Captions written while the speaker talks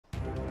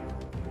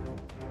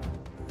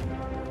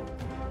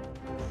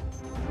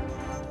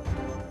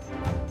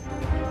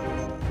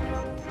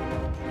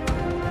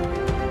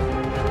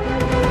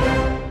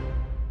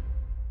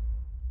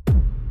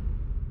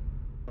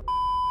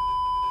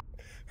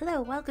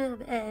Hello,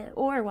 welcome,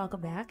 or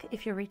welcome back.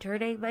 If you're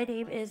returning, my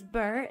name is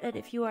Burr, and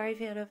if you are a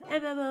fan of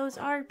MMOs,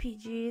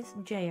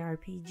 RPGs,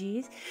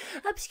 JRPGs,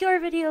 obscure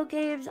video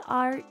games,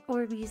 art,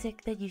 or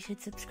music, then you should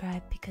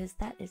subscribe, because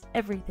that is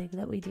everything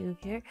that we do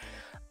here.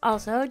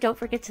 Also, don't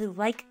forget to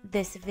like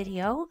this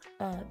video,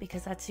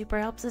 because that super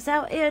helps us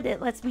out, and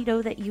it lets me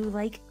know that you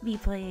like me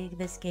playing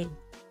this game.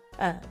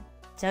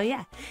 So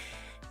yeah.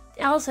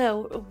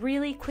 Also,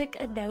 really quick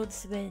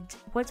announcement.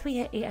 Once we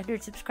hit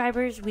 800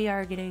 subscribers, we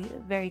are getting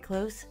very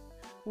close.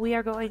 We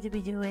are going to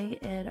be doing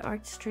an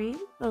art stream,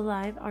 a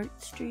live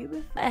art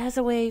stream, as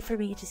a way for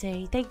me to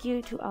say thank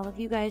you to all of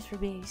you guys for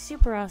being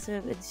super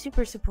awesome and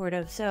super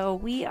supportive. So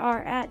we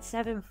are at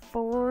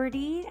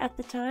 740 at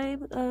the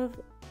time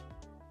of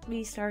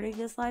me starting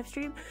this live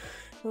stream.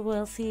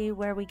 We'll see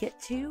where we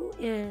get to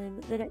in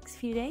the next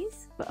few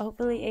days, but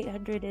hopefully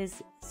 800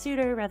 is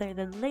sooner rather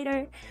than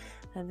later.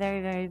 I'm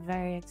very, very,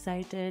 very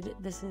excited.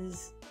 This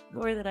is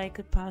more than I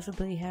could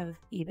possibly have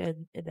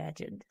even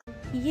imagined.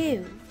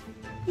 You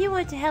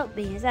want to help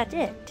me, is that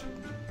it?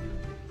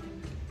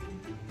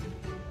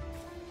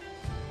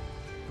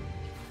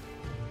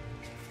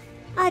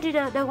 I do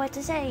not know what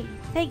to say.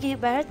 Thank you,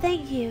 Bird,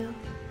 thank you.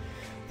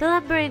 The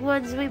lumbering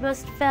ones we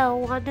must fell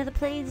wander the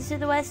plains to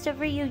the west of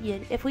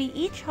Reunion. If we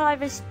each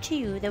harvest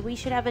 2, then we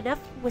should have enough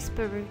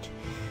whisper root.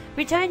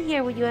 Return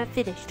here when you have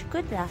finished.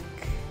 Good luck.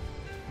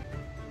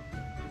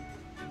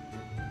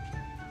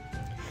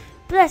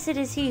 Blessed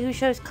is he who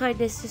shows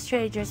kindness to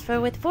strangers,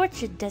 for with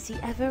fortune does he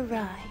ever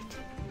ride.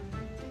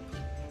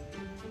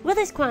 Will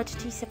this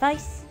quantity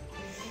suffice?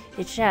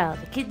 It shall.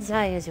 The kid's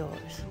eye is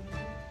yours.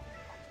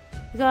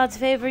 The gods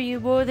favor you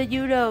more than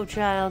you know,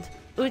 child.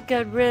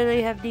 Utgard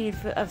really have need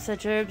of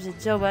such herbs,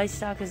 and so my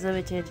stock is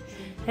limited.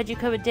 Had you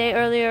come a day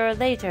earlier or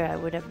later, I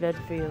would have none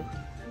for you.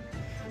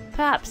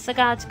 Perhaps the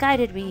gods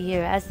guided me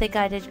here, as they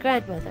guided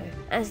grandmother,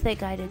 as they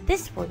guided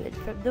this woman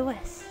from the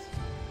west.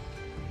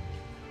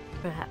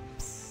 Perhaps.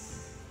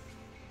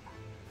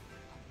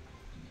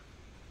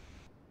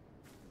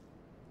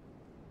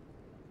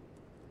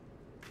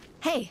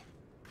 Hey!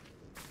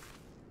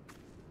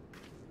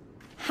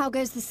 How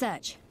goes the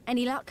search?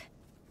 Any luck?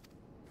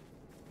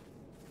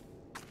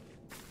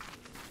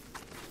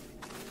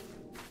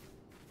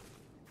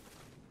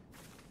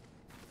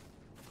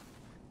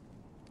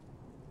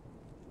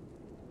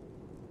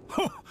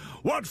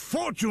 What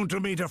fortune to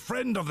meet a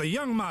friend of the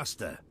young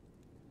master!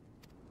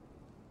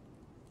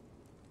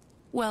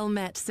 Well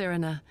met,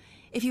 Cyrena.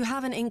 If you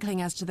have an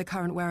inkling as to the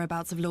current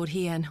whereabouts of Lord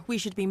Hien, we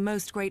should be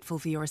most grateful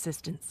for your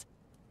assistance.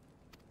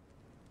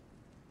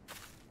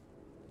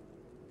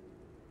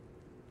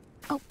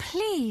 Oh,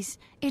 please!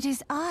 It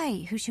is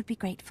I who should be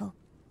grateful.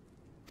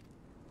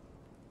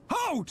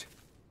 Hold!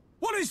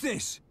 What is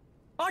this?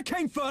 I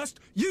came first,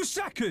 you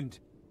second!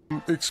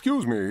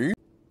 Excuse me?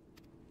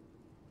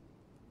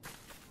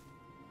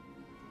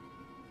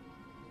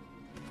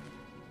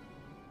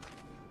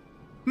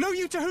 Know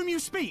you to whom you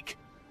speak?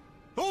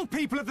 All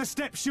people of the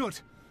steppe should.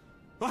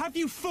 Or have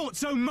you fought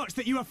so much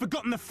that you have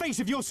forgotten the face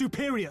of your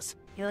superiors?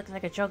 You look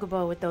like a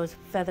chocobo with those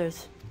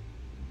feathers.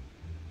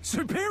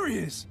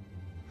 Superiors?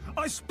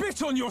 I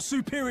spit on your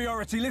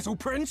superiority, little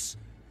prince!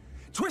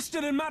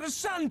 Twisted and mad as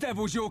sand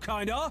devils your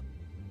kind are!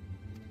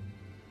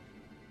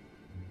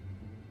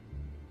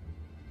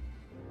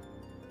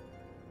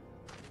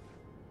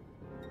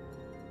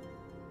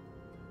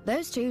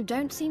 Those two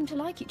don't seem to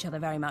like each other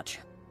very much.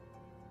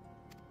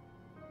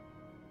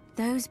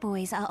 Those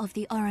boys are of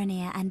the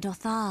Oronir and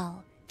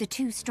Dothal, the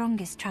 2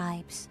 strongest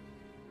tribes.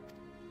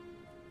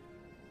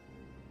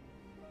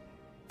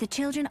 The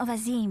children of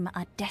Azim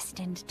are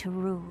destined to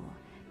rule.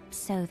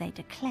 So they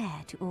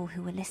declare to all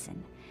who will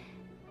listen.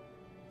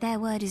 Their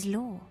word is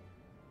law.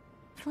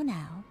 For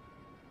now.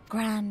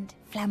 Grand,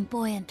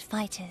 flamboyant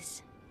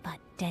fighters, but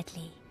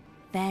deadly,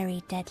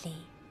 very deadly.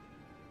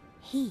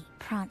 He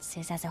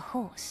prances as a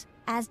horse,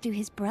 as do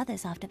his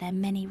brothers after their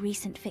many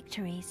recent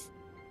victories.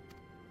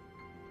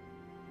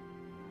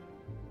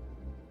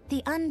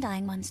 The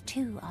Undying ones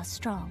too are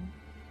strong,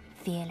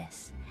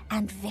 fearless,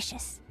 and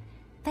vicious.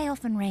 They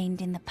often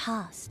reigned in the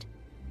past.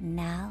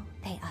 Now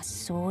they are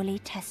sorely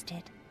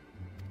tested.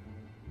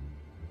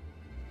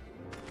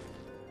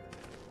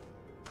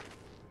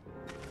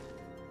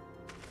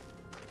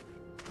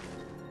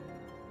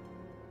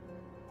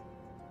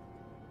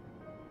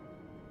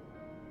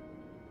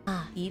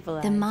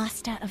 Evil The eyes.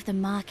 master of the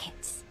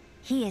markets.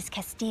 He is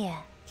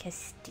Castilla.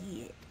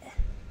 Castilla.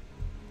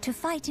 To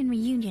fight in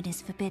Reunion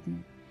is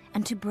forbidden,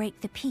 and to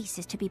break the peace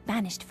is to be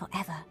banished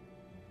forever.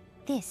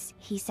 This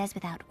he says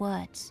without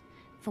words,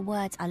 for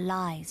words are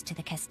lies to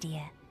the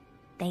Castilla.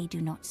 They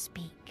do not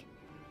speak.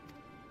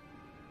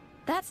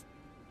 That's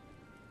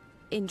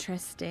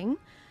interesting.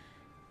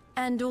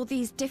 And all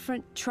these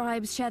different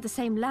tribes share the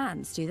same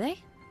lands, do they?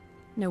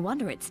 No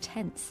wonder it's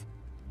tense.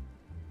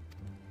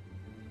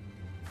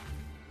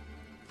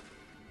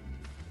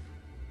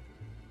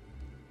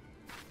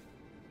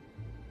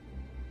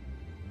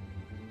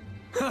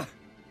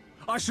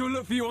 I shall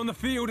look for you on the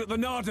field at the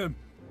Nardum.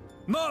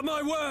 Mark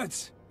my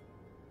words!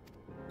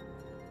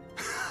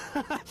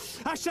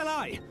 As shall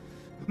I.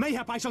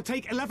 Mayhap I shall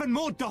take 11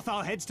 more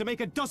Dothar heads to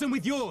make a dozen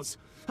with yours.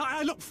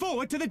 I look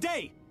forward to the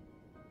day.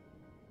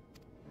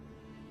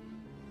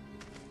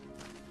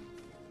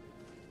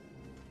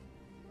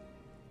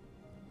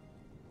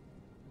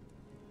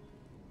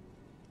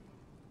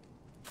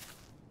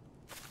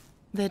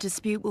 The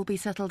dispute will be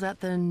settled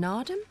at the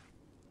Nardum?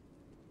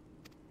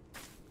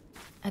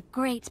 A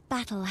great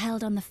battle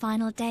held on the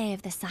final day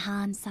of the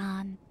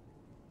Sahan-San.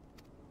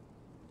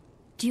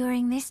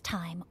 During this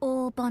time,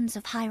 all bonds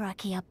of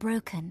hierarchy are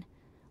broken.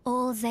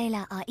 All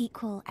Xaela are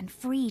equal and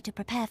free to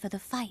prepare for the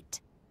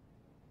fight.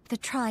 The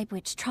tribe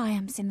which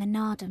triumphs in the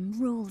Nardum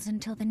rules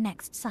until the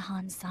next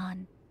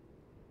Sahan-San.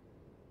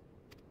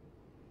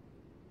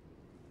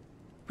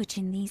 Which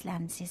in these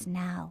lands is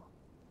now.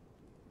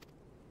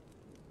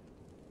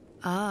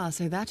 Ah,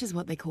 so that is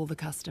what they call the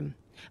custom.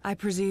 I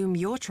presume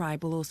your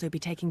tribe will also be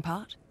taking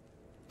part?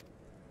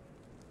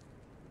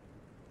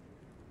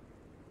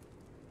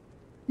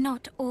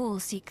 Not all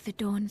seek the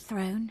Dawn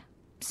Throne.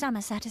 Some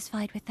are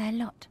satisfied with their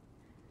lot.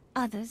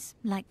 Others,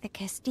 like the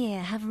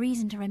Kestir, have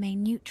reason to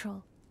remain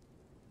neutral.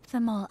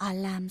 Them all are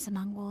lambs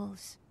among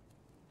wolves.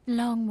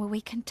 Long were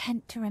we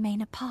content to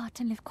remain apart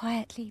and live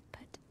quietly,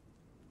 but...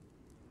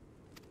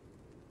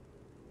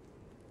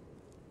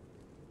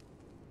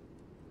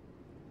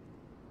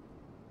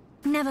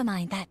 Never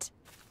mind that.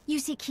 You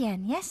seek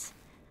Hien, yes?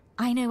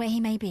 I know where he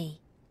may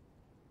be.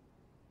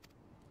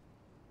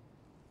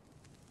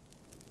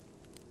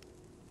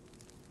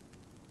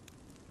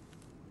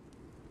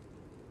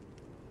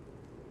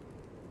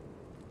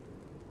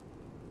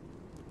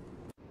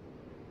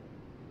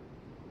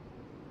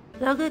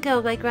 Long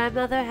ago, my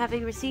grandmother,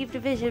 having received a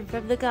vision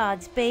from the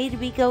gods, bade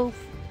me go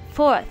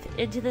forth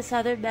into the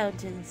southern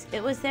mountains.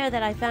 It was there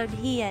that I found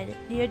Hien,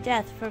 near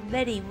death from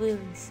many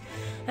wounds.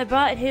 I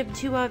brought him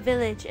to our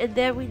village, and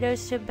there we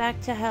nursed him back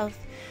to health.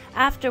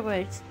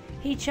 Afterwards,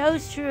 he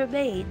chose to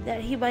remain, that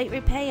he might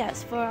repay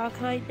us for our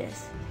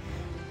kindness.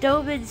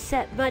 Doman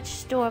set much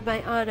store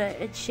by honor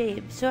and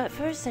shame, so at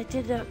first I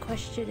did not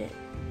question it.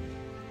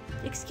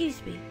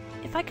 Excuse me,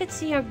 if I could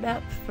see your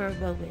map for a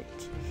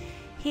moment.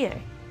 Here.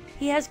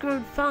 He has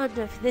grown fond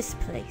of this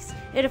place.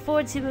 It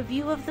affords him a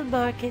view of the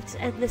markets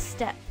and the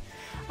steppe.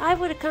 I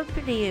would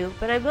accompany you,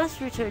 but I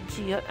must return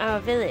to our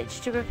village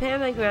to prepare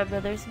my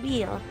grandmother's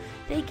meal.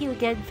 Thank you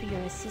again for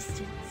your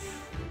assistance.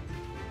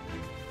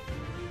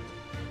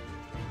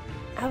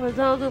 Our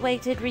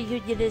long-awaited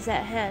reunion is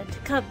at hand.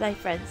 Come, my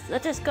friends,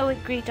 let us go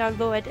and greet our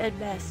lord and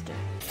master.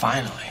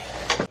 Finally.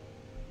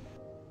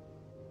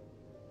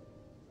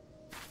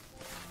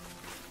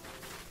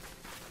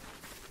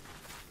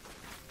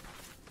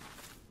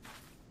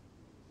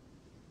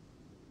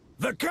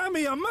 The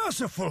Kami are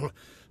merciful!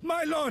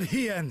 My lord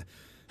Hien,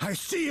 I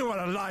see you are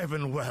alive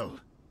and well.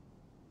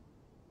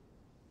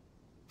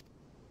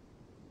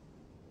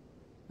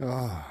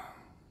 Ah,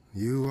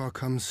 you are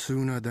come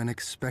sooner than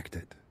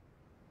expected.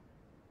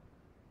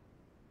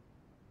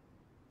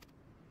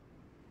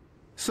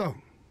 So,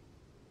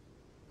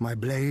 my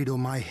blade or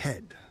my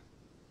head?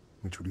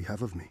 Which would you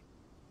have of me?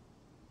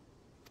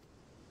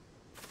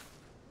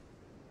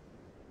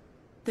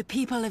 The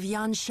people of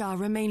Yansha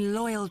remain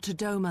loyal to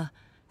Doma.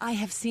 I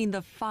have seen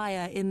the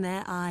fire in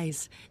their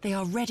eyes. They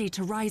are ready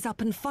to rise up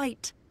and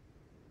fight.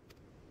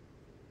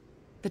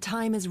 The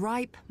time is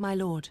ripe, my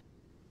lord.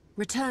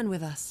 Return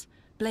with us,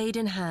 blade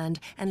in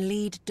hand, and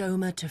lead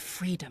Doma to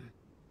freedom.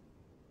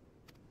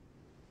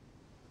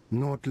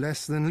 Not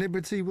less than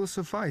liberty will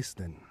suffice,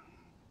 then.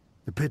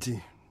 A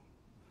pity.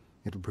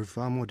 It will prove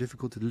far more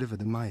difficult to deliver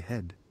than my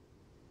head.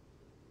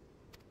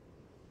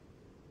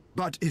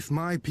 But if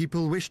my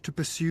people wish to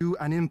pursue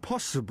an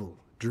impossible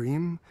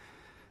dream,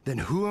 then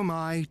who am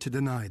I to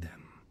deny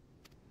them?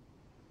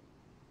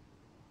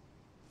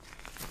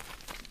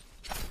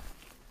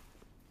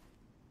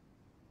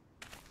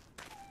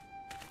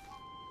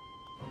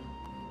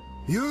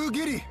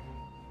 Yugiri,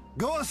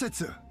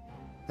 Gosetsu,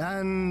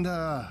 and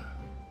The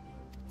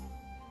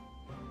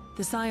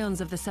scions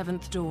of the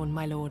Seventh Dawn,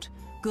 my lord.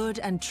 Good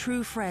and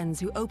true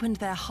friends who opened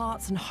their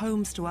hearts and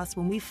homes to us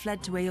when we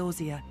fled to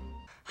Eorzea.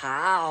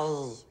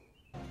 How?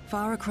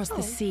 Far across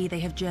the sea they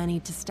have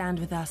journeyed to stand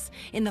with us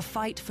in the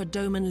fight for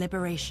Doman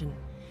liberation.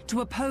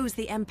 To oppose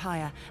the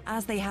Empire,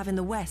 as they have in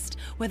the West,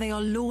 where they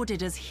are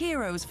lauded as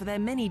heroes for their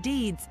many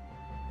deeds.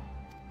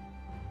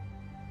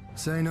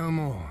 say no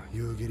more,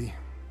 Yugiri.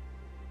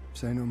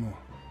 Say no more.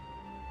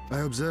 I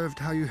observed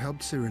how you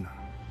helped Serena,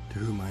 to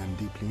whom I am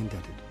deeply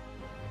indebted.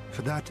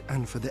 For that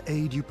and for the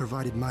aid you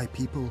provided my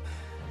people,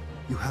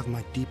 you have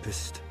my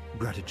deepest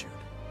gratitude.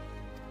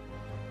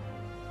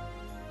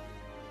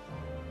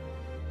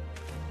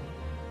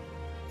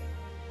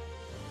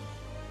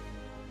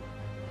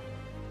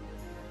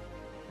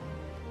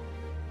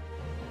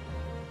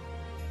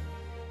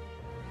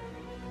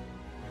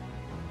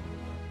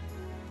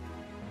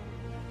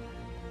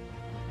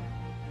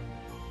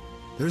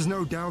 There is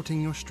no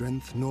doubting your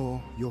strength nor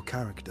your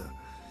character.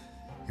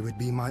 It would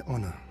be my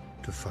honor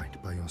to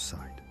fight by your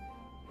side.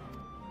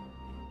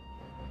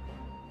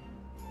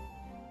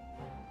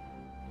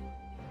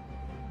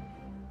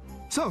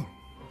 So,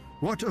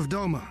 what of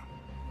Doma?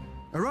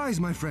 Arise,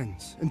 my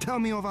friends, and tell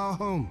me of our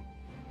home.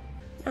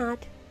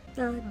 Not.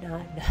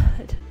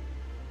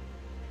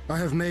 I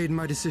have made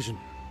my decision.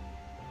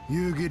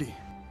 You, Giddy.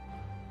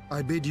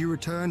 I bid you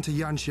return to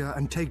Yanxia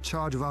and take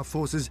charge of our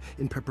forces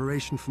in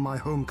preparation for my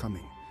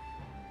homecoming.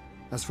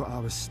 As for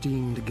our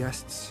esteemed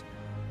guests,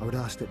 I would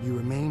ask that you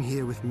remain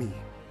here with me.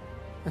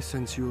 I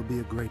sense you will be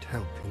a great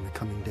help in the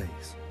coming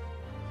days.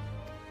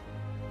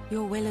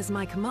 Your will is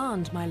my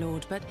command, my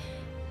lord, but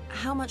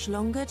how much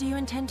longer do you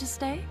intend to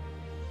stay?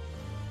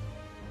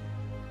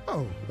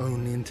 Oh,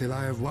 only until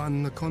I have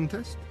won the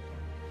contest?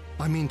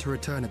 I mean to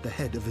return at the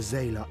head of a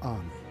Xaela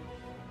army.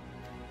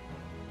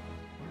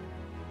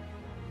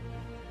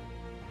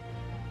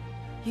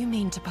 You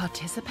mean to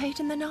participate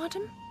in the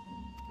Nardam?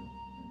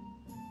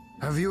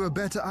 Have you a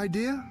better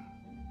idea?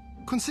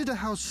 Consider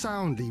how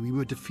soundly we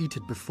were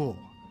defeated before.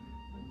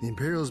 The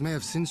Imperials may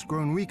have since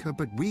grown weaker,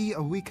 but we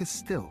are weaker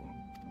still.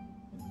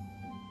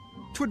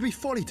 'Twould be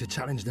folly to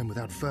challenge them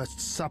without first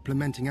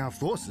supplementing our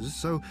forces,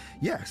 so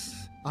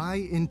yes,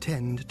 I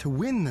intend to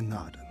win the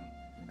Nardam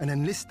and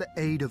enlist the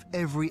aid of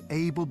every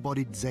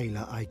able-bodied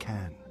Xaela I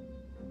can.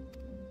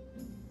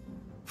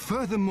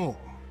 Furthermore,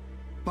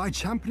 by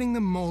championing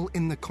them all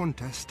in the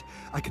contest,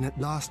 I can at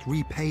last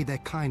repay their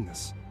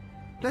kindness.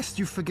 Lest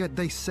you forget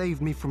they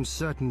saved me from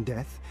certain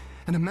death,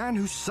 and a man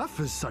who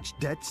suffers such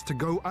debts to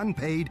go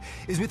unpaid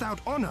is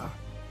without honor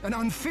and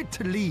unfit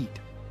to lead.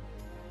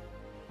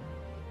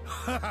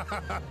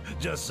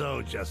 Just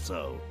so, just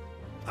so.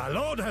 Our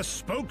lord has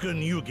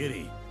spoken, you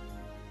giddy.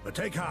 But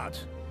take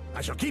heart.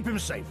 I shall keep him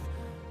safe.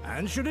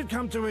 And should it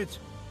come to it,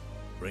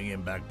 bring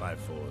him back by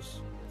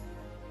force.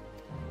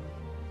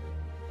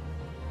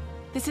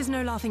 This is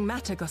no laughing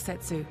matter,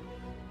 Gosetsu.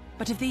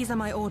 But if these are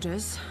my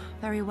orders,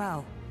 very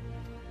well.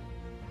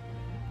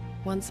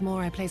 Once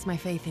more I place my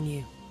faith in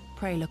you.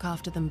 Pray look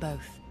after them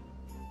both.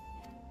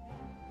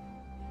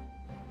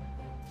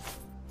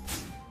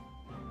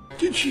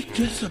 Did she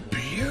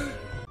disappear?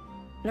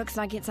 Looks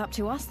like it's up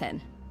to us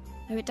then.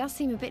 Though it does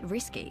seem a bit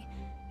risky.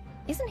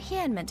 Isn't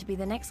Hien meant to be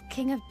the next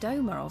king of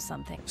Doma or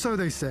something? So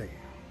they say,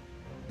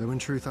 though in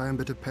truth I am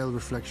but a pale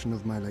reflection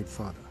of my late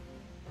father.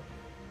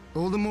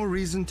 All the more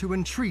reason to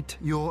entreat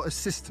your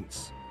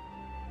assistance.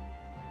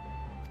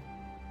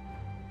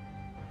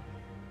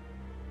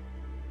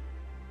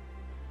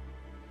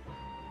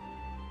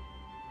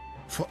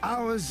 For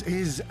ours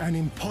is an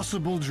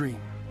impossible dream.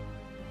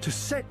 To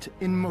set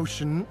in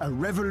motion a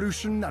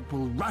revolution that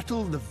will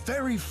rattle the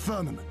very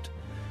firmament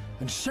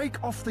and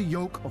shake off the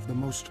yoke of the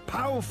most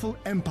powerful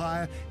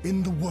empire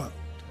in the world.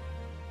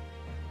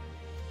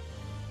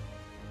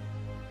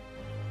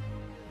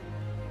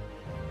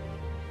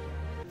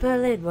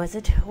 Berrrlynn, was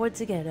it?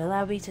 Once again,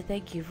 allow me to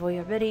thank you for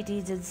your many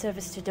deeds in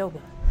service to Doma.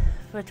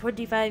 For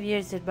 25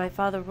 years did my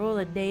father rule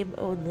in name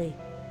only.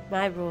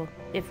 My rule,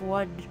 if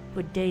one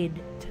would deign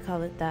to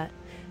call it that,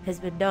 has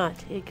been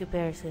naught in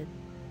comparison.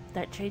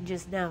 That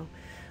changes now.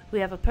 We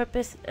have a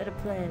purpose and a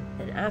plan,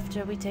 and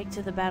after we take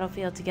to the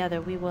battlefield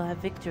together, we will have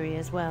victory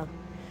as well.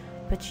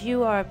 But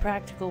you are a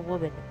practical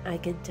woman, I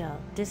can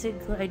tell,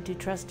 disinclined to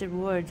trust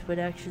in words when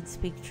actions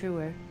speak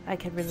truer. I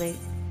can relate.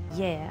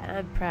 Yeah,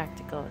 I'm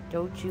practical,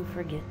 don't you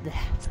forget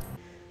that.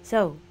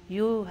 So,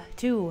 you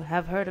too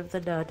have heard of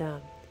the Nardam,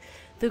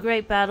 the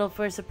great battle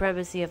for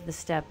supremacy of the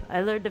steppe.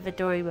 I learned of it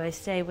during my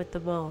stay with the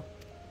Mall.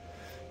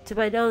 To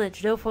my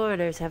knowledge, no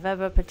foreigners have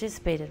ever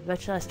participated,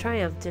 much less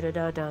triumphed in a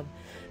Nardam.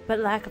 But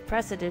lack of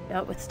precedent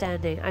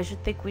notwithstanding, I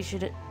should think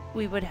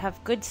we would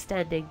have good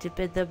standing to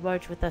bid them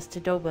march with us to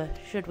Doma,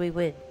 should we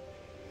win.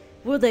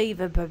 Will they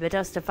even permit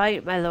us to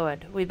fight, my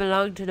lord? We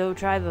belong to no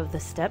tribe of the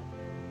steppe.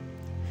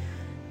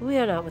 We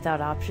are not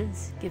without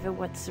options, given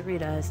what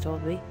Serena has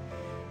told me.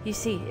 You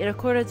see, in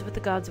accordance with the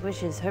god's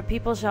wishes, her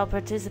people shall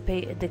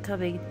participate in the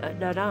coming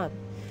Nardam.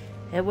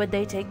 And when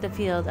they take the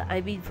field,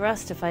 I mean for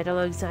us to fight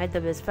alongside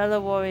them as fellow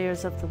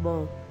warriors of the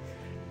Mole.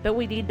 But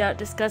we need not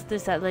discuss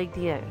this at length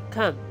here.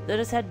 Come, let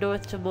us head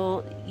north to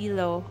Mole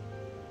Ilo,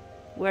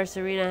 where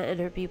Serena and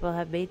her people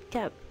have made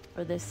camp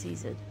for this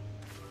season.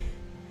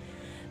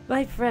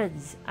 My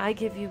friends, I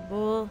give you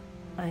Mole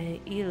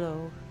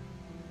Ilo.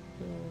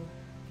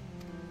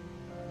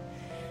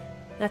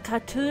 The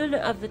Khatun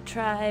of the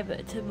tribe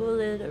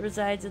Timulin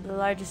resides in the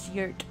largest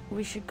yurt.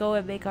 We should go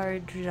and make our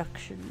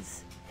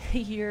introductions.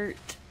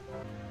 Yurt.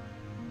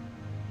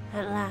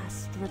 At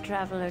last, the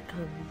traveler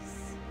comes.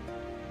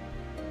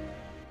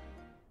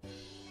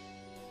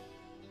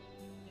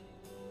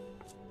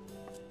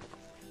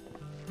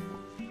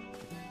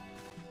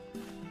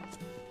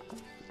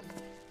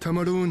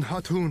 Tamarun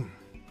Hatun,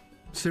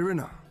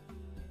 Serena,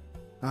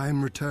 I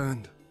am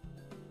returned.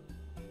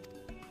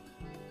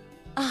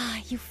 Ah,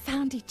 you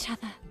found each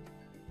other.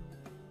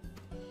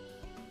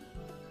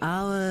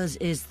 Ours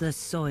is the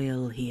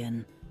soil,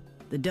 Hien.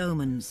 The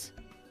Domans,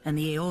 and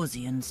the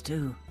Eorzeans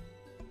too.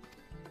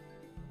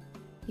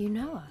 You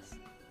know us?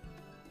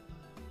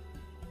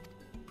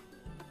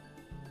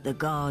 The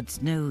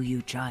gods know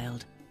you,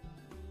 child.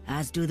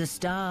 As do the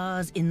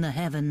stars in the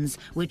heavens,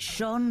 which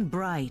shone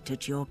bright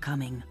at your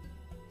coming.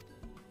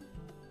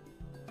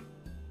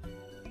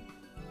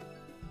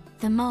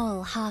 The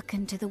mole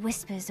hearkened to the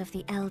whispers of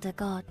the elder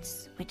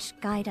gods, which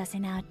guide us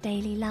in our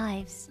daily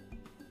lives.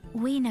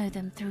 We know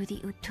them through the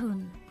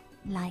Utun,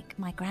 like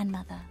my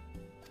grandmother.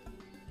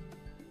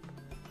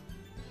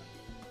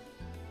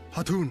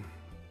 Hatun,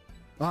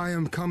 I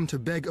am come to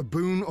beg a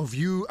boon of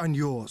you and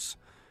yours.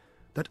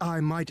 That I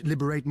might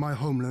liberate my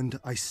homeland,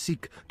 I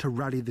seek to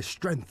rally the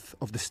strength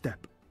of the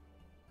steppe.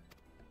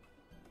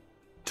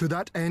 To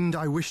that end,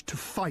 I wish to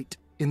fight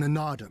in the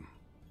Nardum,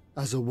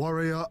 as a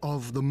warrior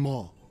of the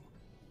Mall.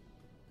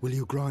 Will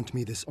you grant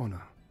me this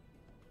honor?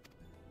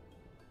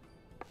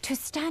 To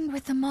stand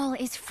with the Mall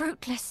is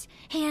fruitless.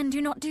 Hien,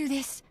 do not do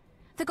this.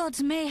 The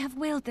gods may have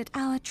willed that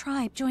our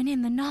tribe join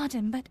in the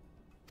Nardum, but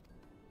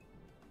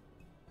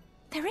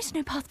there is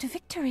no path to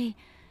victory.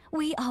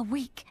 We are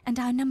weak and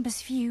our numbers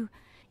few.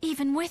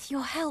 Even with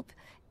your help,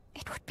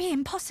 it would be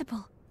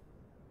impossible.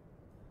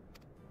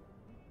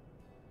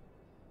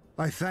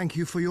 I thank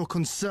you for your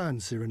concern,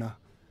 Cyrena.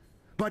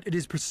 But it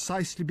is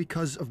precisely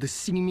because of the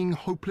seeming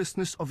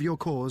hopelessness of your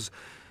cause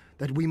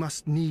that we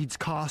must needs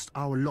cast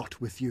our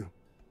lot with you.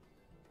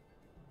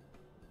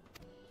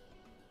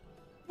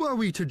 Were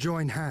we to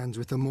join hands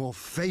with a more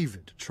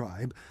favored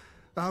tribe,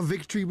 our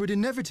victory would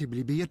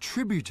inevitably be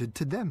attributed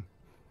to them,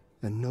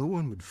 and no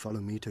one would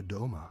follow me to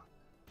Doma.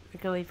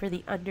 We're going for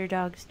the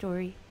underdog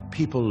story.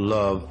 People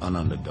love an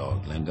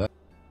underdog, Linda.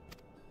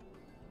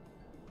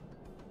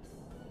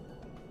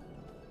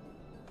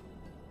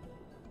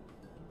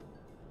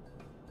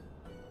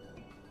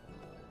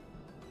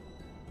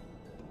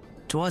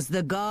 'Twas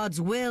the gods'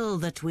 will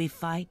that we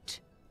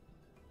fight.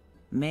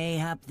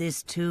 Mayhap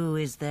this too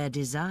is their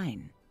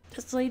design.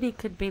 This lady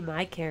could be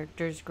my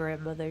character's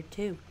grandmother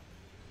too.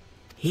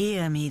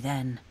 Hear me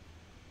then.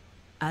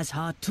 As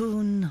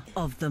Hatun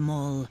of the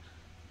Mall,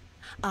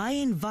 I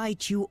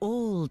invite you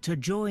all to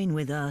join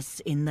with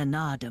us in the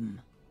Nardum.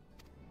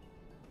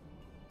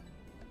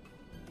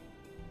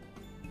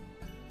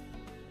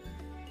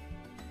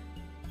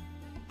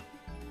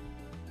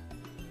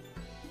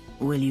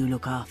 Will you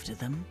look after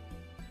them?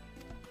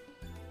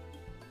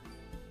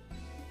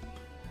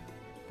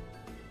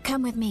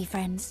 Come with me,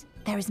 friends.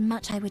 There is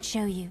much I would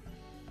show you.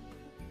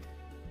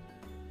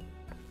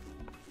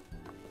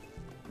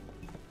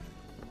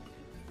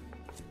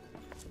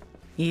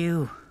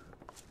 You...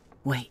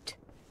 wait.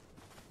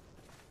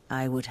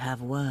 I would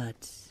have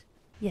words.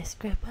 Yes,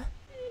 Grandpa?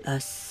 A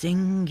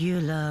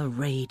singular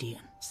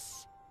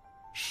radiance,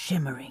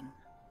 shimmering,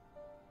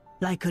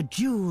 like a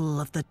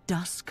jewel of the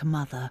Dusk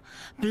Mother,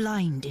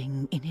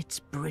 blinding in its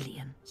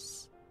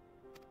brilliance.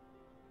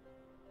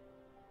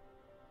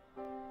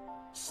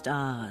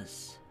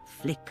 Stars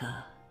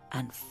flicker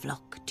and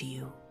flock to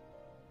you.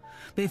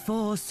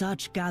 Before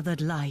such gathered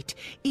light,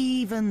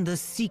 even the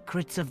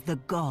secrets of the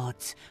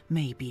gods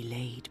may be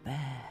laid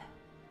bare.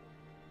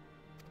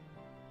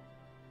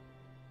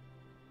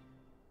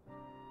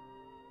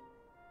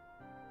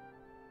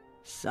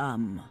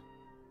 Some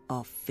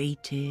are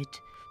fated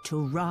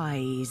to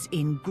rise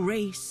in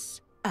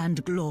grace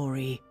and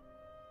glory,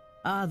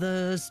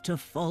 others to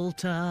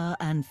falter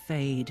and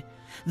fade,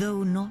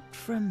 though not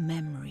from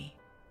memory.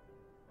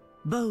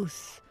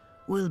 Both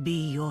will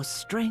be your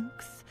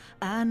strength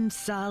and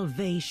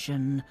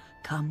salvation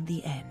come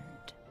the end.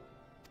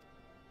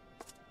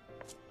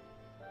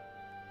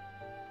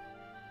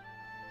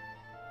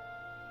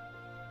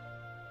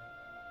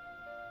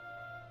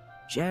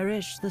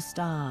 Cherish the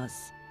stars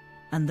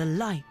and the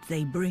light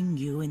they bring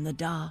you in the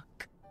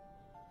dark.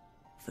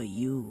 For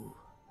you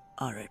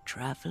are a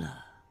traveler,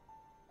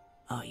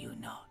 are you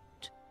not?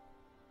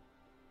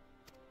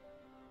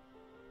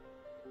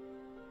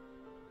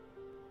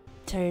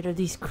 Tired of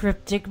these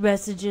cryptic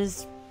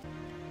messages.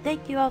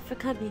 Thank you all for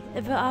coming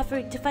and for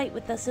offering to fight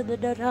with us in the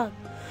Nardum.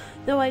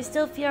 Though I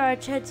still fear our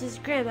chances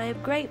grim, I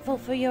am grateful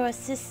for your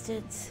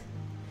assistance.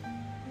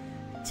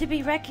 To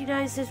be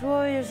recognized as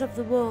warriors of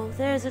the Mole,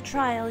 there is a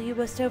trial you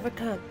must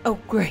overcome. Oh,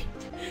 great.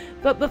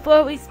 But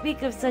before we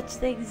speak of such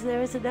things,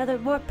 there is another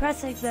more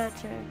pressing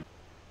matter.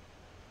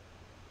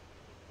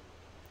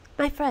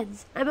 My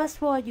friends, I must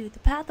warn you, the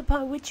path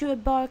upon which you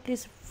embark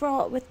is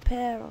fraught with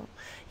peril.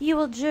 You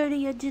will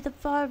journey into the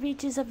far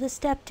reaches of the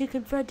steppe to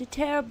confront a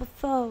terrible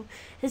foe,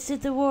 as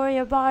did the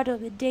warrior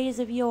Bardom in days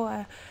of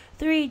yore.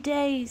 3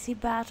 days he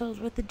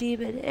battled with the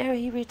demon ere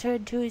he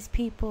returned to his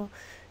people.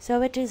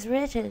 So it is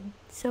written,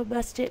 so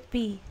must it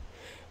be.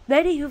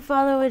 Many who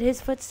follow in his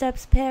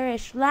footsteps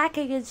perish,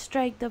 lacking in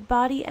strength of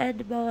body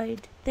and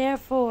mind.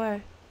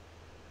 Therefore,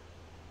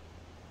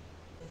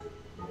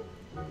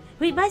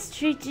 we must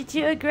treat you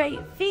to a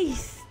great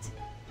feast.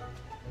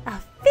 A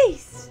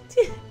feast?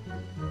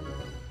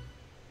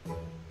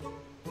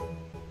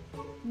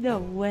 No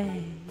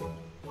way.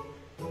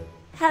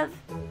 Have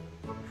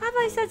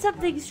I said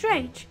something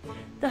strange?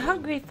 The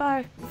hungry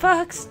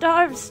fox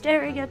starves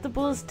staring at the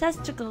bull's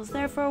testicles.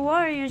 Therefore,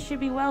 warriors should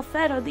be well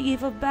fed on the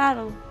eve of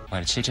battle. What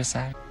did she just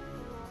say?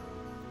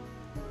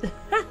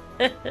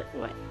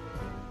 Wait.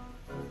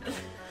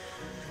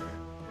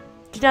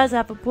 She does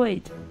have a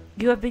point.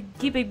 You have been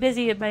keeping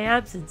busy in my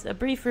absence. A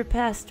brief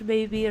repast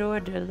may be in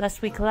order,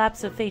 lest we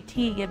collapse of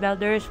fatigue and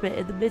malnourishment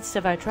in the midst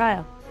of our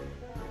trial.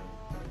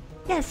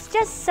 Yes,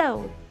 just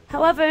so.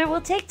 However, it will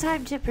take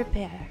time to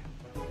prepare.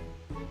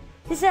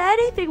 Is there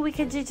anything we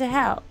can do to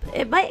help?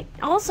 It might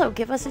also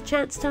give us a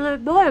chance to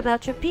learn more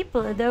about your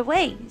people and their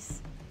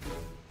ways.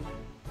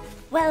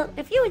 Well,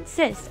 if you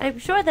insist, I'm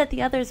sure that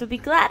the others would be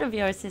glad of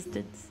your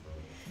assistance.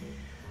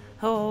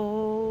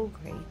 Oh,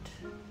 great.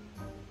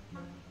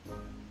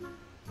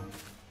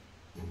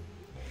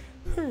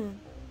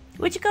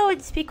 Would you go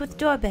and speak with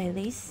Dorbe,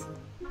 Lise?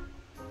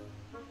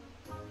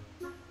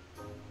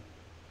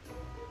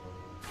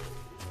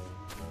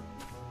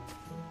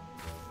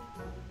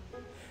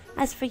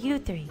 As for you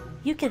three,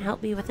 you can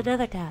help me with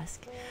another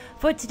task.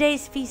 For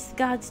today's feast, the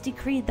gods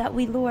decreed that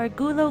we lure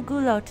Gulo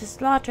Gulo to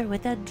slaughter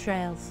with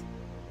entrails.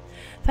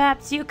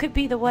 Perhaps you could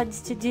be the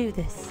ones to do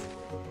this.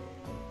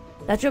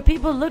 That your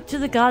people look to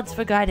the gods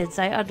for guidance,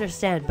 I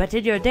understand, but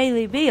in your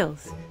daily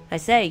meals, I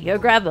say, your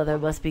grandmother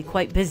must be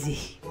quite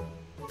busy.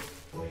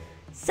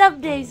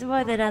 Some days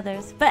more than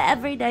others, but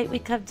every night we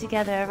come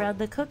together around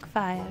the cook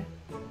fire.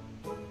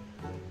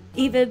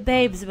 Even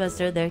babes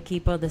must earn their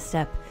keep on the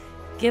step.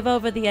 Give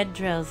over the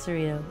entrails,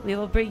 Serena. We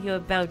will bring you a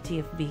bounty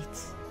of meat.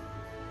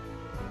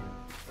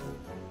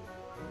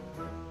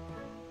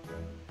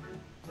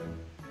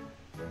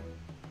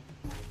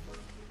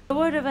 A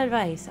word of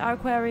advice. Our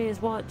quarry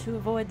is wont to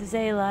avoid the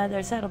Xaela and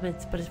their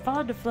settlements, but is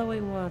fond of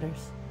flowing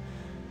waters.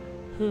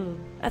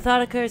 A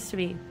thought occurs to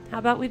me. How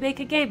about we make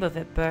a game of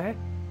it, Burr?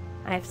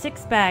 I have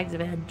 6 bags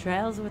of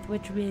entrails with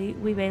which we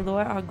may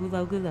lure our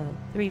Gulo Gulo.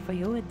 3 for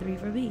you and 3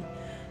 for me.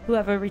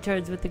 Whoever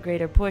returns with the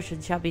greater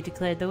portion shall be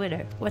declared the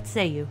winner. What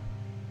say you?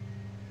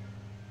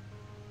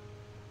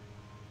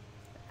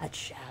 A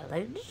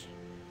challenge?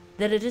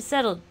 Then it is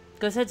settled.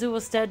 Gosetsu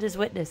will stand as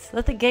witness.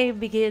 Let the game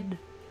begin.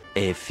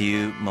 A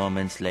few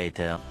moments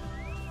later.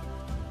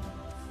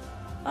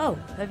 Oh,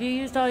 have you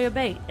used all your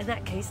bait? In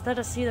that case, let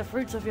us see the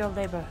fruits of your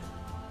labor.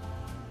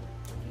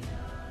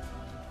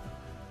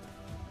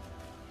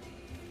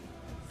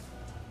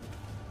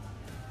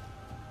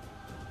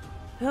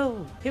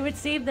 Oh, it would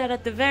seem that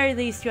at the very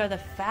least you are the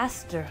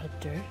faster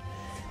hunter.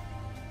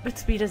 But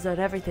speed is not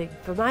everything.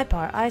 For my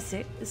part, I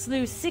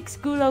slew 6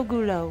 Gulo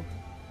Gulo.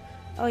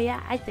 Oh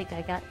yeah, I think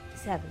I got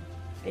 7,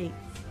 8.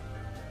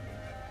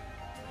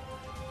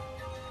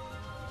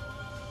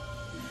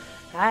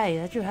 Aye,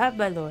 that you have,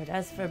 my lord.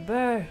 As for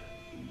Burr,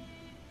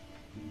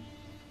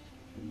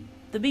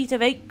 the meat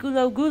of 8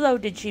 Gulo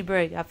Gulo did she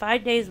bring. A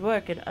fine day's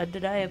work and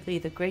undeniably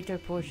the greater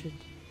portion.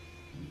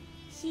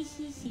 Hee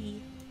hee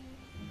hee.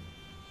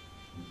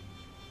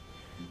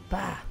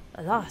 Bah,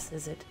 a loss,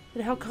 is it?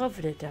 And how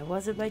confident I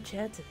was in my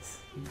chances.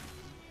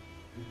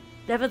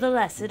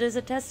 Nevertheless, it is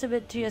a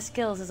testament to your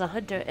skills as a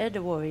hunter and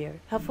a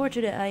warrior. How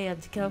fortunate I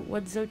am to count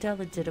one so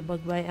talented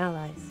among my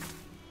allies.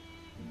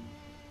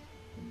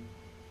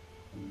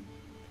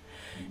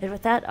 And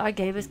with that, our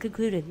game is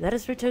concluded. Let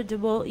us return to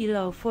Mol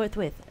Ilo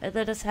forthwith, and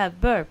let us have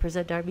Burr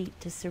present our meat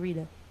to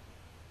Serena.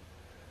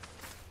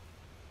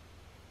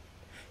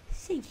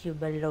 Thank you,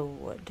 my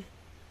lord.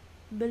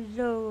 My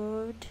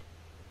lord.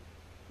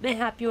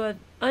 Mayhap you are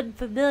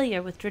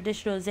unfamiliar with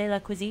traditional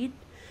Xaela cuisine?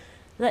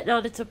 Let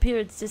not its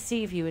appearance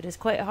deceive you. It is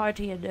quite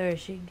hearty and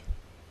nourishing.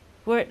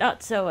 Were it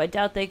not so, I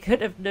doubt they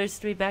could have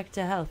nursed me back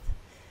to health.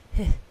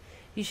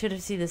 You should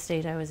have seen the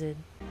state I was in.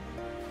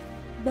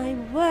 My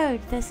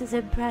word, this is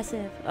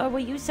impressive. Or were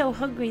you so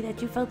hungry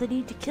that you felt the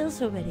need to kill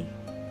so many?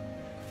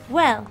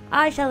 Well,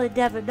 I shall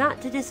endeavor not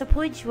to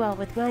disappoint you all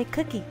with my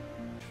cooking.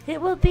 It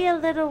will be a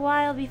little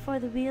while before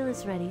the meal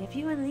is ready. If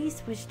you and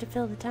Lise wish to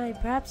fill the time,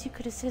 perhaps you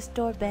could assist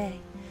Dorbe.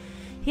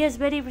 He has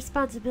many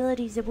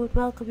responsibilities and would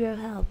welcome your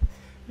help.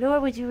 Nor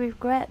would you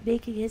regret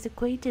making his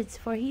acquaintance,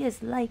 for he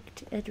is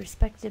liked and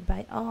respected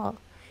by all.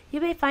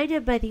 You may find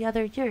him by the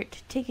other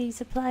yurt, taking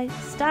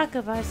stock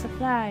of our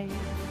supplies.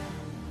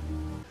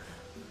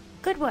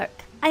 Good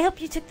work. I hope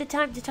you took the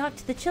time to talk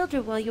to the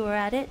children while you were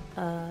at it.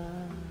 No.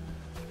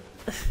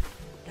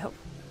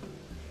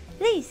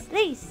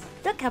 Lise,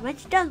 look how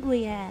much dung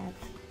we have.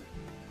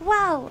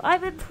 Wow,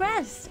 I'm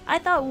impressed. I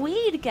thought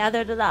we'd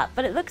gathered a lot,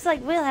 but it looks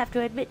like we'll have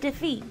to admit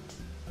defeat.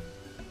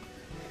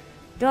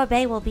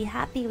 Dorbe will be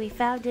happy we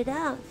found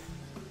enough.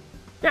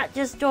 Not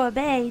just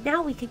Dorbe,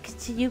 now we can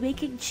continue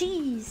making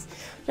cheese.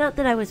 Not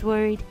that I was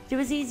worried. It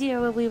was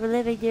easier when we were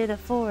living near the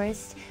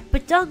forest,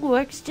 but dung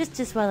works just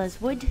as well as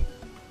wood.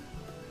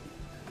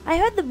 I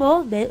heard the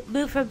mole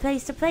move from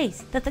place to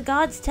place, that the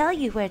gods tell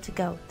you where to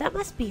go. That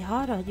must be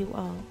hard on you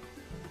all.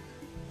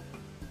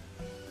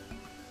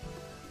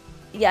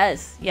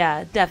 Yes,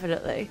 yeah,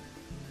 definitely.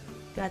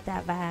 Got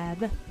that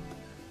vibe.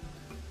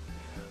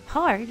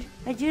 Hard?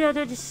 I do not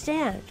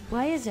understand.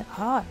 Why is it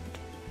hard?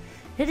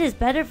 It is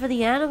better for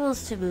the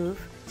animals to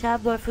move, to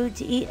have more food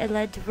to eat and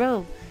land to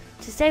roam.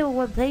 To stay in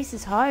one place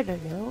is harder,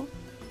 no?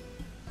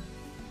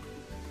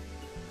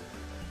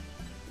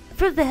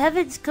 From the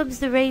heavens comes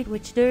the rain,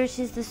 which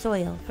nourishes the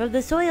soil. From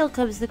the soil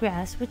comes the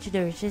grass, which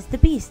nourishes the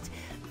beast.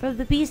 From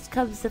the beast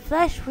comes the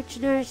flesh,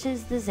 which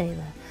nourishes the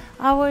Xaela.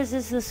 Ours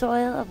is the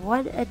soil of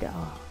one and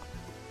all.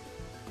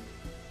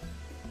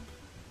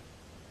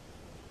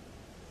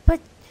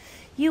 But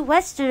you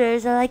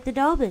Westerners are like the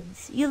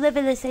Normans. You live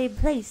in the same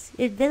place,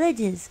 in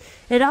villages.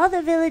 And all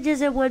the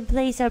villages in one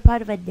place are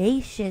part of a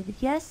nation,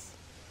 yes?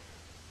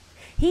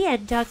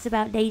 Hien talks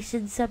about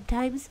nations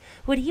sometimes.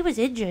 When he was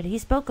injured, he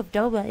spoke of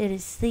Doma in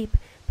his sleep,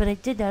 but I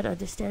did not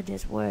understand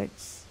his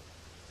words.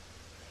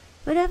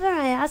 Whenever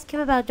I ask him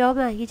about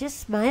Doma, he just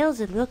smiles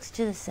and looks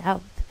to the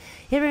south.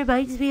 It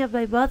reminds me of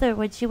my mother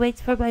when she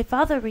waits for my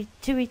father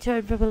to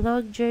return from a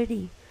long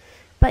journey.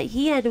 But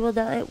Hien will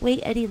not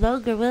wait any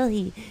longer, will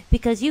he?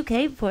 Because you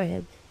came for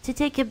him, to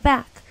take him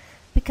back,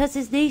 because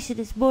his nation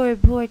is more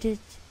important.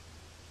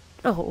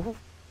 Oh.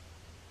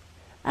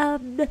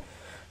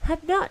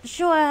 I'm not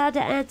sure how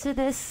to answer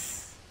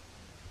this.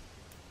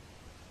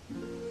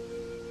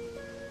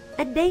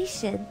 A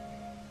nation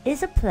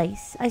is a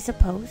place, I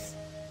suppose.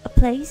 A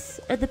place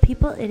and the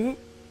people in it,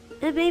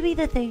 and maybe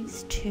the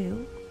things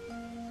too.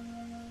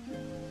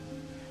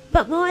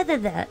 But more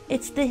than that,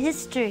 it's the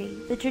history,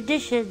 the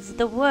traditions,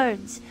 the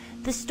words,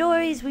 the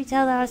stories we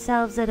tell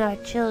ourselves and our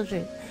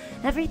children.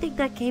 Everything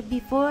that came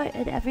before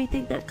and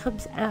everything that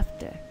comes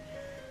after.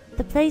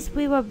 The place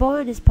we were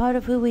born is part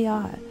of who we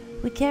are.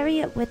 We carry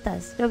it with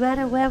us, no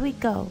matter where we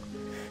go.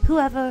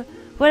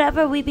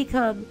 Whatever we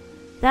become,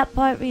 that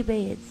part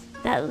remains.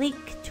 That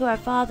link to our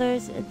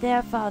fathers and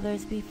their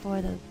fathers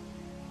before them.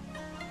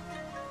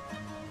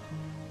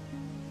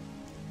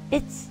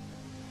 It's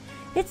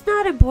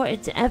not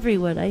important to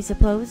everyone, I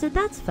suppose, and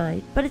that's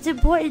fine. But it's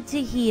important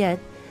to Hien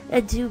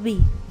and to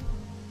me.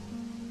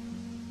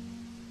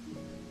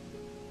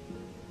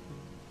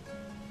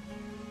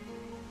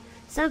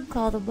 Some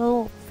call them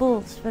old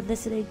fools for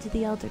listening to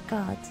the elder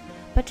gods.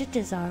 But it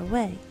is our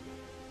way,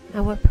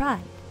 our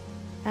pride,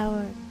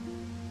 our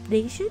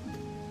nation?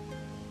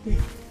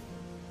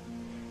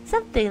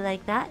 Something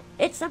like that.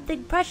 It's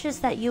something precious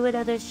that you and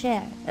others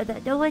share, and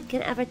that no one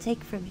can ever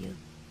take from you.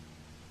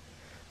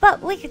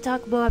 But we can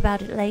talk more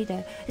about it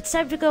later. It's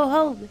time to go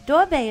home.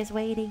 Dorme is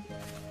waiting.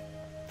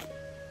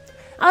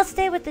 I'll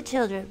stay with the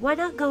children. Why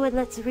not go and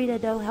let Serena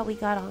know how we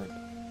got on?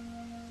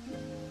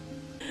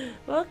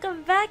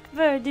 Welcome back,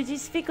 Bird. Did you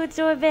speak with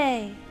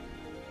Dorme?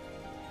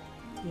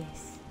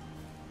 Yes.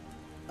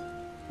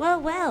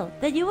 Well,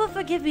 then you will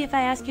forgive me if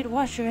I ask you to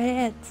wash your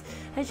hands.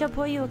 I shall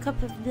pour you a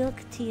cup of milk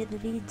tea in the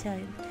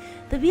meantime.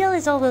 The meal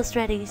is almost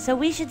ready, so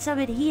we should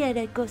summon Hien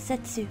and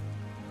Gosetsu.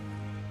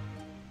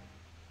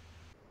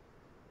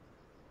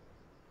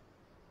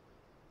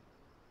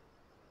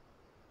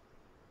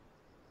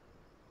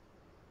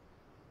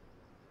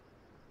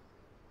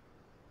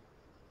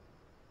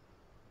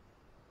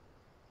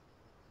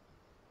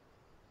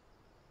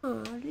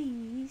 Aw,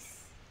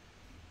 Lise.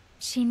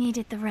 She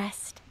needed the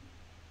rest.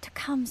 To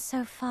come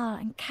so far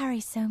and carry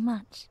so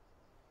much.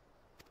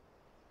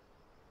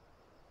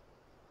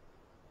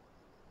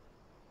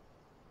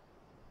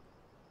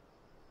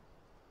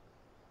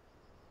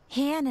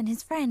 Hien and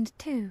his friend,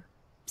 too.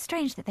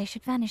 Strange that they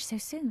should vanish so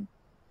soon.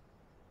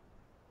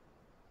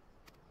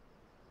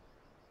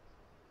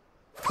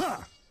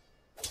 Ha!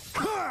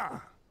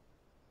 Ha!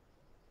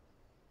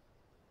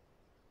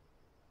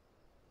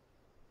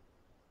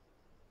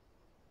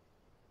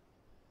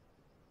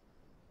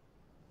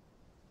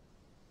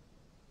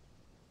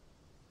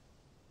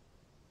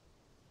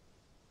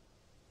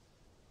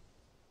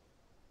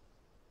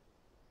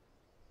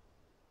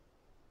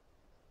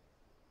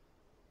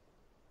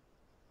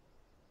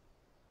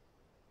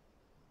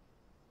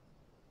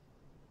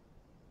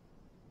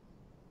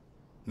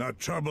 Not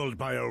troubled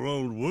by your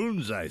old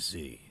wounds, I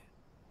see.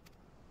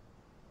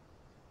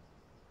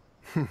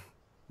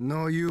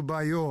 Nor you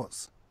by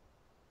yours.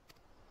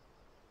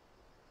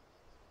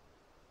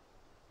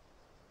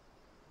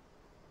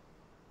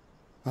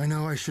 I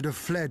know I should have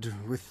fled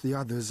with the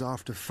others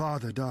after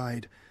Father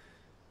died,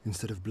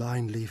 instead of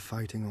blindly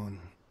fighting on.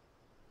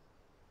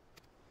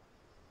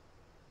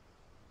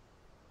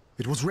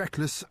 It was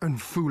reckless and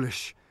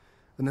foolish,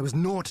 and there was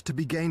naught to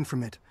be gained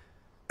from it.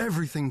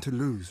 Everything to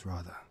lose,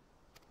 rather.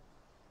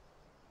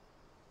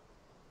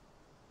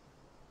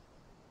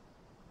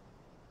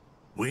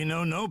 We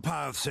know no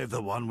path save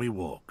the one we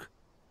walk.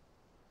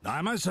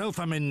 I myself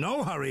am in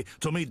no hurry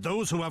to meet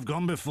those who have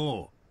gone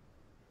before.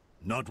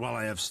 Not while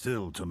I have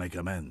still to make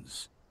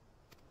amends.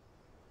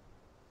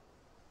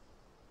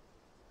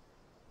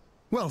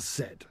 Well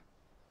said.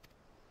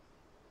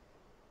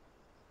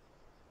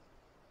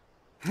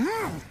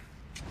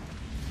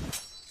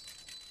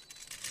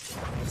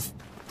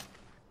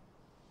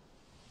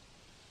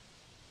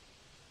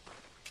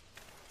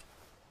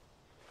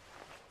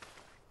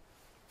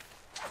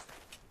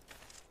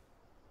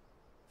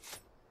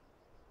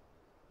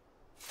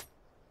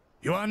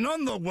 You are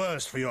none the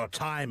worse for your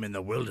time in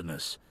the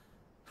wilderness.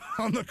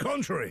 On the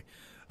contrary,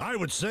 I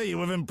would say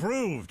you have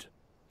improved.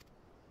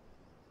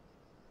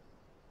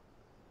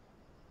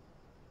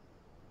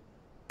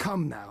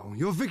 Come now,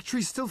 your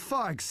victories still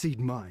far exceed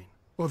mine.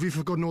 Or have you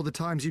forgotten all the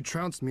times you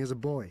trounced me as a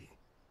boy?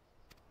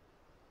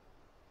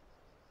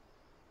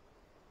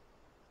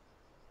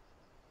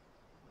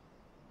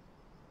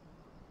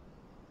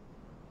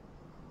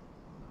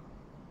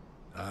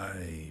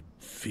 I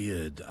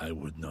feared I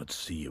would not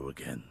see you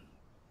again.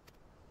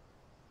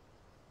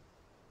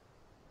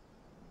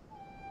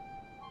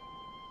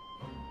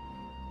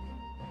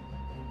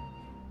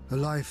 A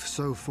life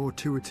so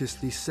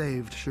fortuitously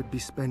saved should be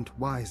spent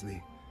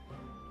wisely.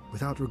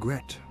 Without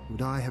regret,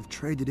 would I have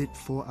traded it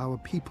for our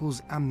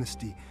people's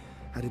amnesty,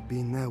 had it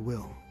been their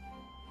will.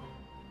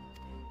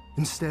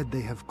 Instead,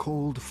 they have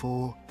called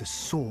for the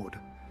sword,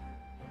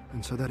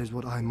 and so that is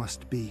what I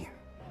must be.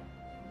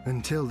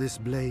 Until this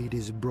blade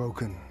is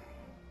broken,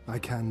 I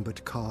can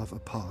but carve a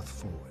path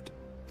forward.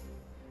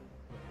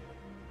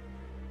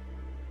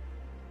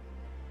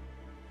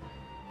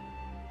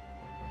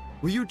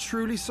 Were you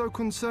truly so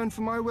concerned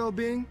for my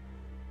well-being?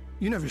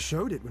 You never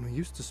showed it when we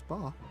used to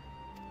spar.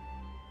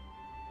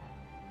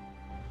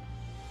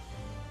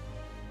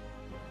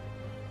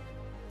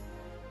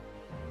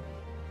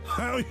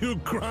 How you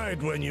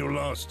cried when you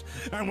lost,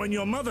 and when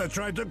your mother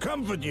tried to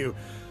comfort you,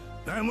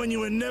 and when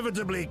you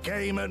inevitably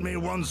came at me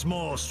once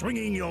more,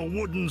 swinging your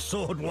wooden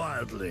sword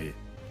wildly.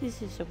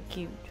 This is so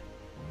cute.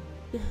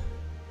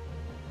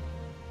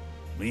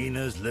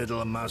 Mina's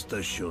little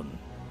Master Shun.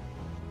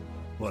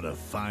 What a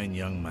fine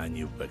young man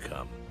you've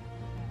become.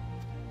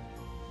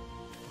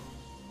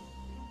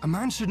 A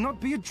man should not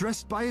be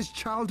addressed by his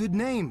childhood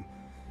name.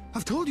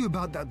 I've told you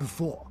about that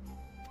before.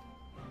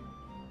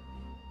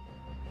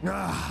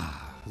 Ah,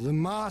 the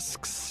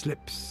mask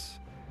slips.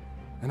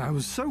 And I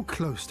was so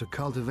close to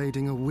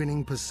cultivating a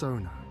winning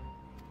persona.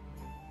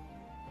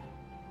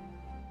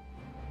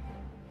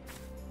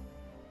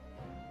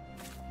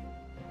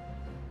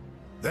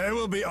 There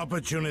will be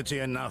opportunity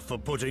enough for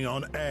putting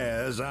on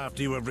airs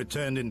after you have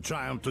returned in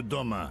triumph to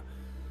Doma.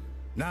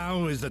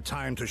 Now is the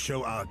time to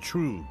show our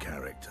true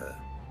character.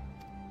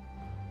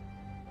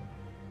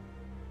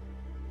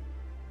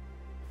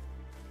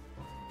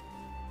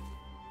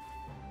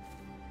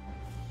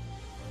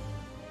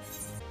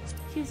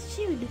 She's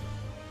cute.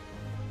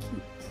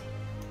 Cute.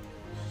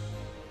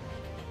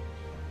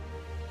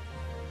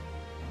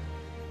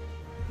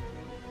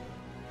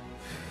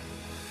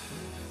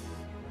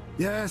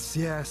 Yes,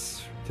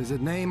 yes. 'Tis a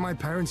name my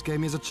parents gave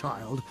me as a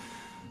child,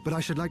 but I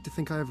should like to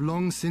think I have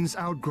long since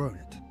outgrown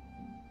it.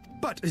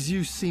 But as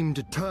you seem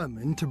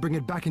determined to bring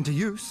it back into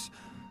use,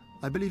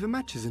 I believe a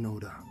match is in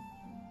order.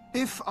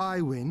 If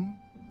I win,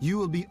 you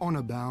will be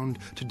honor-bound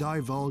to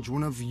divulge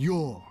one of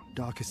your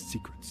darkest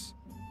secrets.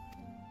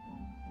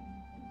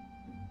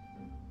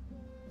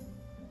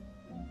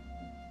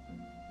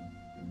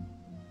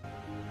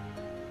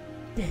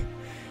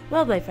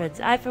 Well, my friends,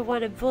 I for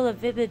one am full of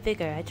vim and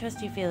vigor. I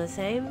trust you feel the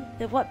same.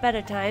 Then what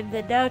better time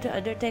than now to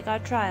undertake our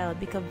trial and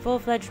become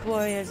full-fledged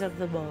warriors of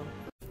the mole.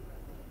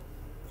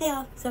 Hey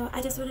all, so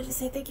I just wanted to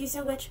say thank you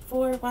so much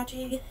for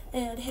watching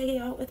and hanging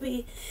out with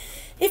me.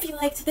 If you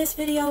liked this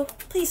video,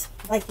 please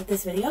like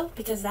this video,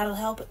 because that'll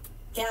help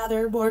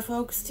gather more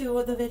folks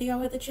to the video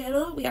and the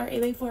channel. We are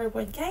aiming for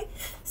 1K,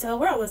 so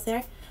we're almost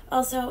there.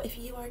 Also, if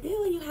you are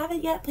new and you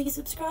haven't yet, please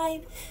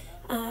subscribe.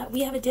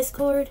 We have a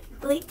Discord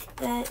link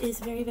that is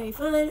very, very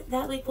fun.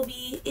 That link will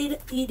be in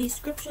the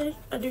description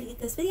underneath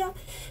this video.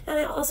 And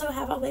I also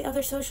have all my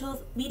other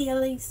social media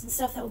links and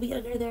stuff that will be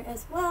under there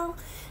as well.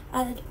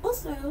 And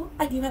also,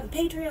 I do have a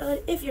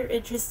Patreon if you're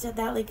interested.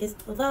 That link is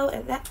below,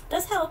 and that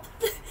does help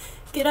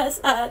get us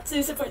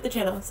to support the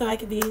channel so I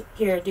can be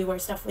here and do more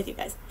stuff with you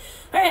guys.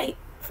 Alright,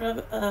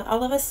 from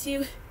all of us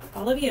to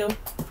all of you.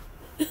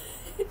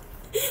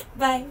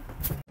 Bye.